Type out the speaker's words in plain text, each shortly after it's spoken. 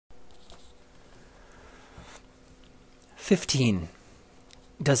15.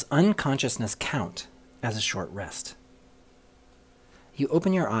 Does unconsciousness count as a short rest? You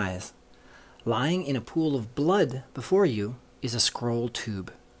open your eyes. Lying in a pool of blood before you is a scroll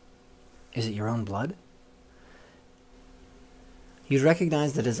tube. Is it your own blood? You'd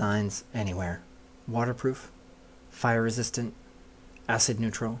recognize the designs anywhere. Waterproof, fire-resistant,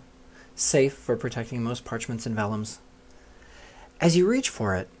 acid-neutral, safe for protecting most parchments and vellums. As you reach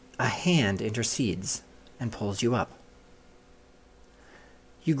for it, a hand intercedes and pulls you up.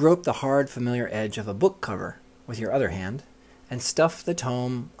 You grope the hard, familiar edge of a book cover with your other hand and stuff the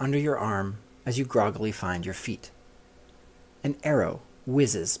tome under your arm as you groggily find your feet. An arrow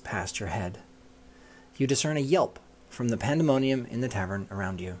whizzes past your head. You discern a yelp from the pandemonium in the tavern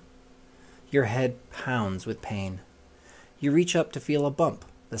around you. Your head pounds with pain. You reach up to feel a bump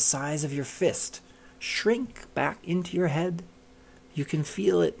the size of your fist shrink back into your head. You can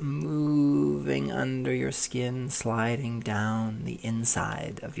feel it moving under your skin, sliding down the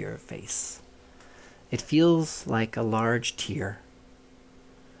inside of your face. It feels like a large tear.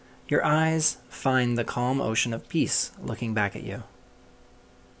 Your eyes find the calm ocean of peace looking back at you.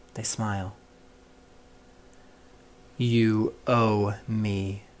 They smile. "You owe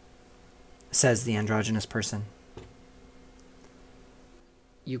me," says the androgynous person.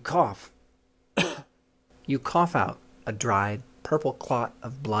 You cough. You cough out a dried, purple clot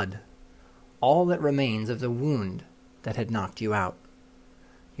of blood, all that remains of the wound that had knocked you out.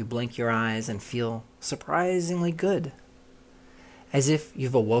 You blink your eyes and feel surprisingly good, as if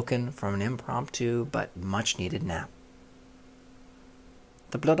you've awoken from an impromptu but much-needed nap.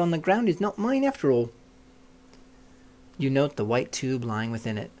 The blood on the ground is not mine after all. You note the white tube lying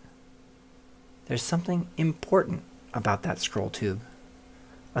within it. There's something important about that scroll tube.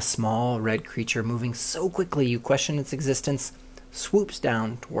 A small red creature moving so quickly you question its existence swoops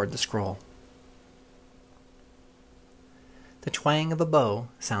down toward the scroll. The twang of a bow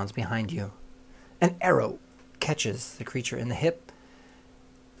sounds behind you. An arrow catches the creature in the hip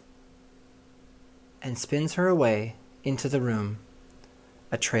and spins her away into the room,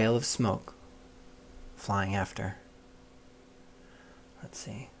 a trail of smoke flying after. Let's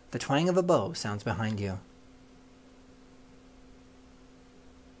see. The twang of a bow sounds behind you.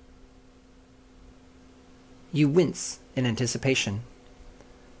 You wince in anticipation.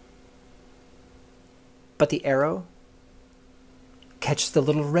 But the arrow catches the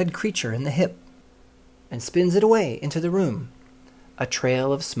little red creature in the hip and spins it away into the room, a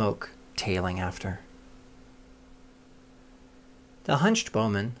trail of smoke tailing after. The hunched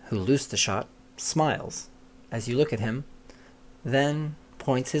bowman who loosed the shot smiles as you look at him, then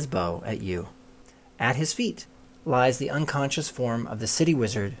points his bow at you. At his feet lies the unconscious form of the city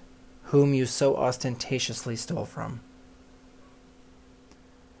wizard whom you so ostentatiously stole from.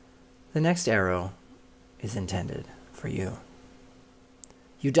 The next arrow is intended for you.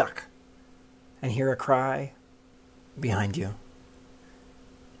 You duck and hear a cry behind you.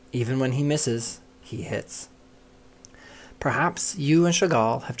 Even when he misses, he hits. Perhaps you and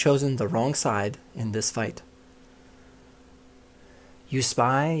Chagall have chosen the wrong side in this fight. You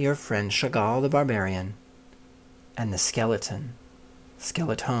spy your friend Chagall the barbarian and the skeleton,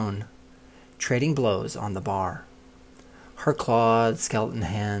 skeleton, trading blows on the bar. Her clawed skeleton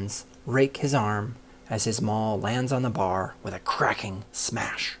hands rake his arm as his maul lands on the bar with a cracking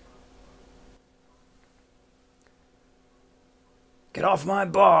smash. "Get off my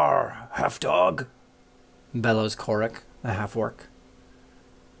bar, half-dog," bellows Korik, the half-orc.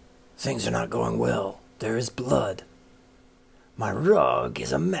 "Things are not going well. There is blood. My rug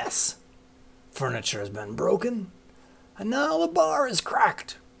is a mess. Furniture has been broken, and now the bar is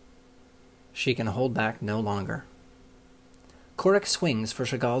cracked." She can hold back no longer. Korik swings for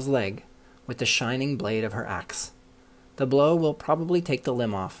Chagall's leg with the shining blade of her axe. The blow will probably take the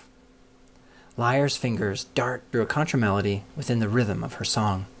limb off. Lyre's fingers dart through a contramelody within the rhythm of her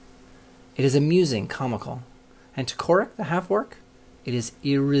song. It is amusing, comical, and to Korik the half-orc, it is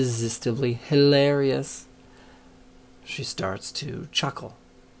irresistibly hilarious. She starts to chuckle,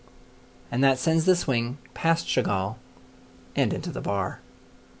 and that sends the swing past Chagall and into the bar.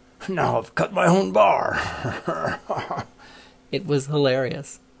 "Now I've cut my own bar." It was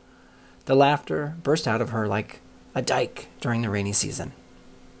hilarious. The laughter burst out of her like a dike during the rainy season.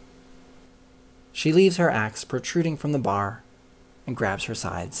 She leaves her axe protruding from the bar and grabs her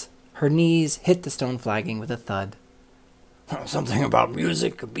sides. Her knees hit the stone flagging with a thud. "Something about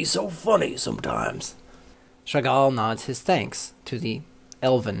music could be so funny sometimes." Chagall nods his thanks to the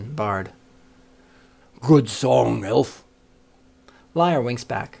elven bard. "Good song, elf." Lyre winks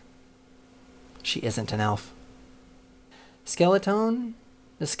back. She isn't an elf. Skeleton,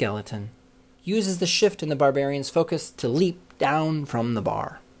 the skeleton, uses the shift in the barbarian's focus to leap down from the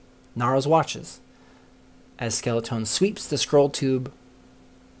bar. Gnarls watches as Skeleton sweeps the scroll tube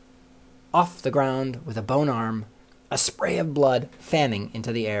off the ground with a bone arm, a spray of blood fanning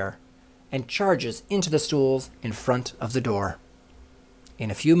into the air, and charges into the stools in front of the door. In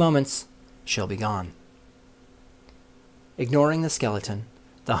a few moments, she'll be gone. Ignoring the skeleton,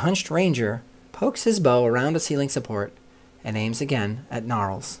 the hunched ranger pokes his bow around a ceiling support and aims again at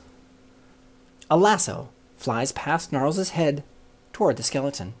Gnarls. A lasso flies past Gnarls' head toward the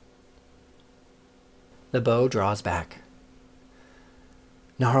skeleton. The bow draws back.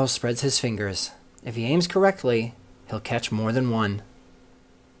 Gnarls spreads his fingers. If he aims correctly, he'll catch more than one.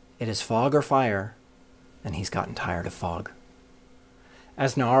 It is fog or fire, and he's gotten tired of fog.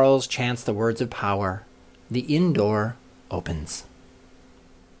 As Gnarls chants the words of power, the inn door opens.